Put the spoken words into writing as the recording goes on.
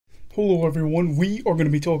Hello everyone, we are going to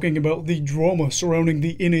be talking about the drama surrounding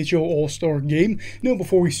the NHL All-Star Game. Now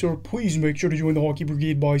before we start, please make sure to join the Hockey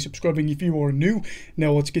Brigade by subscribing if you are new.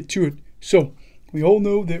 Now let's get to it. So, we all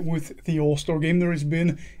know that with the All-Star Game there has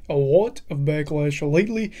been a lot of backlash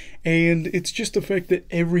lately, and it's just the fact that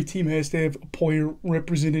every team has to have a player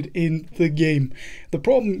represented in the game. The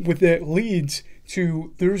problem with that leads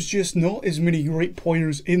to there's just not as many great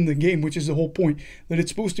players in the game, which is the whole point, that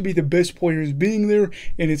it's supposed to be the best players being there,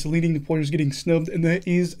 and it's leading to players getting snubbed, and that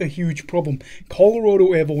is a huge problem.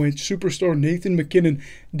 Colorado Avalanche superstar Nathan MacKinnon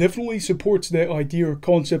definitely supports that idea or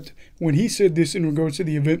concept when he said this in regards to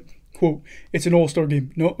the event. Quote, "It's an all-star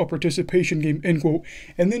game, not a participation game," end quote.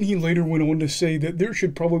 And then he later went on to say that there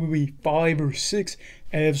should probably be 5 or 6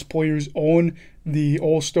 Avs players on the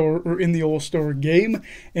All-Star or in the All-Star game.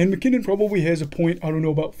 And MacKinnon probably has a point. I don't know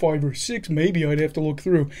about 5 or 6, maybe I'd have to look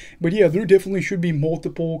through. But yeah, there definitely should be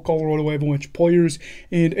multiple Colorado Avalanche players.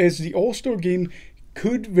 And as the All-Star game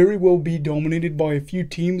could very well be dominated by a few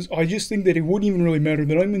teams, I just think that it wouldn't even really matter,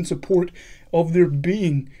 that I'm in support of there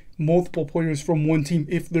being multiple players from one team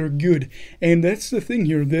if they're good. And that's the thing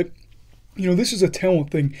here, that this is a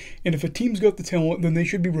talent thing, and if a team's got the talent, then they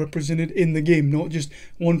should be represented in the game, not just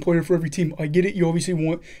one player for every team. I get it, you obviously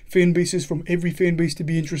want fan bases from every fan base to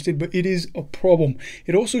be interested, but it is a problem.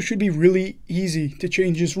 It also should be really easy to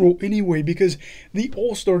change this rule anyway, because the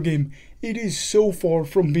All-Star game, it is so far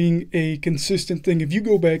from being a consistent thing. If you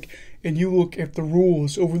go back and you look at the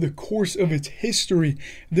rules over the course of its history,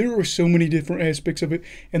 there are so many different aspects of it,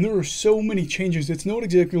 and there are so many changes. It's not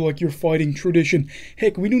exactly like you're fighting tradition.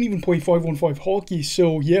 Heck, we don't even play 5-on-5 hockey,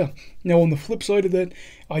 so yeah. Now on the flip side of that,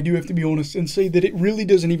 I do have to be honest and say that it really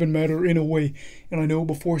doesn't even matter in a way. And I know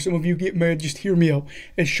before some of you get mad, just hear me out.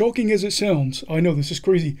 As shocking as it sounds, I know this is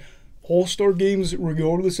crazy, All-Star games,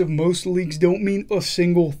 regardless of most leagues, don't mean a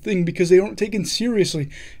single thing because they aren't taken seriously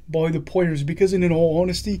by the players. Because in all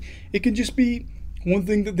honesty, it can just be one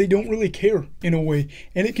thing that they don't really care in a way,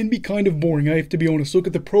 and it can be kind of boring. I have to be honest. Look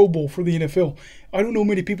at the Pro Bowl for the NFL. I don't know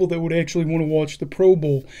many people that would actually want to watch the Pro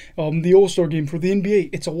Bowl. The All-Star game for the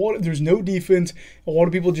NBA, it's a lot. There's no defense. A lot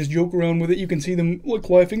of people just joke around with it. You can see them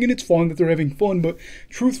laughing, and it's fun that they're having fun. But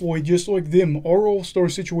truthfully, just like them, our All-Star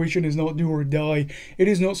situation is not do or die. It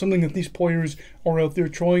is not something that these players are out there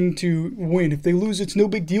trying to win. If they lose, it's no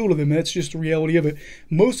big deal to them. That's just the reality of it.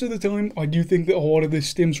 Most of the time, I do think that a lot of this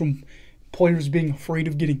stems from players being afraid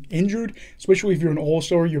of getting injured, especially if you're an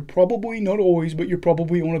all-star. You're probably, not always, but you're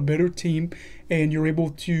probably on a better team, and you're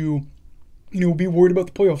able to be worried about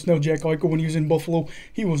the playoffs. Now, Jack Eichel, when he was in Buffalo,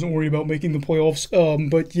 he wasn't worried about making the playoffs.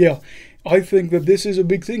 But yeah, I think that this is a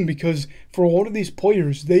big thing because for a lot of these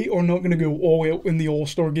players, they are not going to go all out in the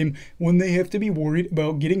All-Star game when they have to be worried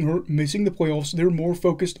about getting hurt, missing the playoffs. They're more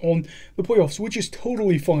focused on the playoffs, which is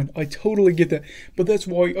totally fine. I totally get that. But that's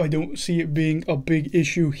why I don't see it being a big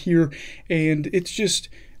issue here. And it's just,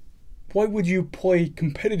 why would you play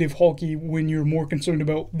competitive hockey when you're more concerned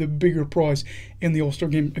about the bigger prize in the All-Star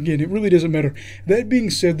game? Again, it really doesn't matter. That being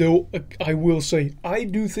said, though, I will say, I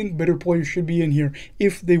do think better players should be in here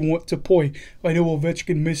if they want to play. I know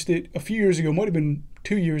Ovechkin missed it a few years ago, might have been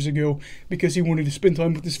 2 years ago, because he wanted to spend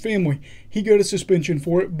time with his family. He got a suspension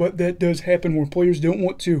for it, but that does happen where players don't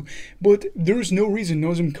want to. But there's no reason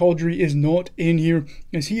Nazem Kadri is not in here,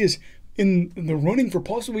 as he is in the running for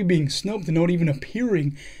possibly being snubbed and not even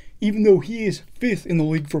appearing, even though he is 5th in the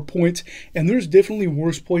league for points, and there's definitely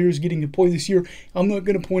worse players getting to play this year. I'm not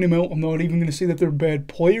going to point them out. I'm not even going to say that they're bad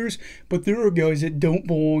players, but there are guys that don't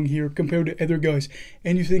belong here compared to other guys.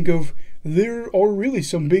 And you think of, there are really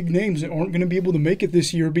some big names that aren't going to be able to make it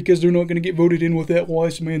this year because they're not going to get voted in with that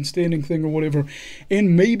last man standing thing or whatever.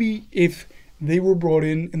 And maybe if they were brought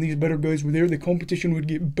in and these better guys were there, the competition would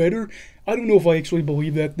get better. I don't know if I actually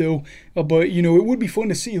believe that, though, but, it would be fun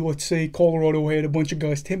to see. Let's say Colorado had a bunch of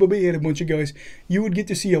guys, Tampa Bay had a bunch of guys. You would get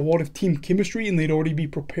to see a lot of team chemistry, and they'd already be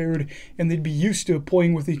prepared, and they'd be used to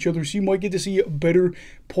playing with each other, so you might get to see a better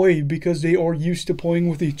play because they are used to playing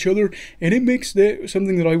with each other, and it makes that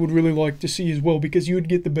something that I would really like to see as well, because you would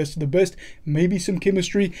get the best of the best, maybe some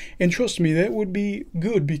chemistry, and trust me, that would be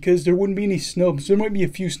good, because there wouldn't be any snubs. There might be a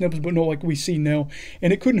few snubs, but not like we see now,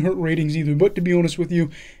 and it couldn't hurt ratings either. But to be honest with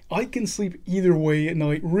you, I can sleep either way at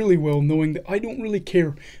night really well, knowing that I don't really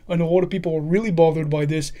care. I know a lot of people are really bothered by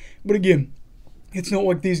this, but again, it's not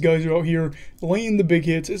like these guys are out here laying the big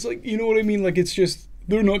hits. It's like, you know what I mean? Like, it's just,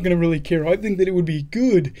 they're not going to really care. I think that it would be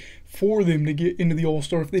good for them to get into the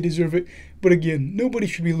All-Star if they deserve it. But again, nobody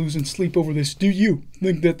should be losing sleep over this. Do you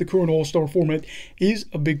think that the current All-Star format is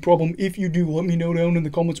a big problem? If you do, let me know down in the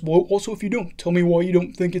comments below. Also, if you don't, tell me why you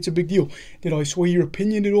don't think it's a big deal. Did I sway your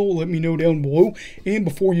opinion at all? Let me know down below. And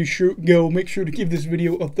before you go, make sure to give this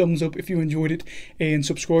video a thumbs up if you enjoyed it, and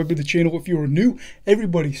subscribe to the channel if you are new.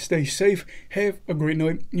 Everybody stay safe. Have a great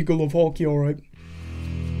night. You go love hockey, alright?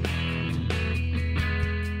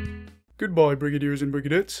 Goodbye, Brigadiers and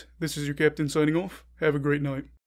Brigadettes. This is your captain signing off. Have a great night.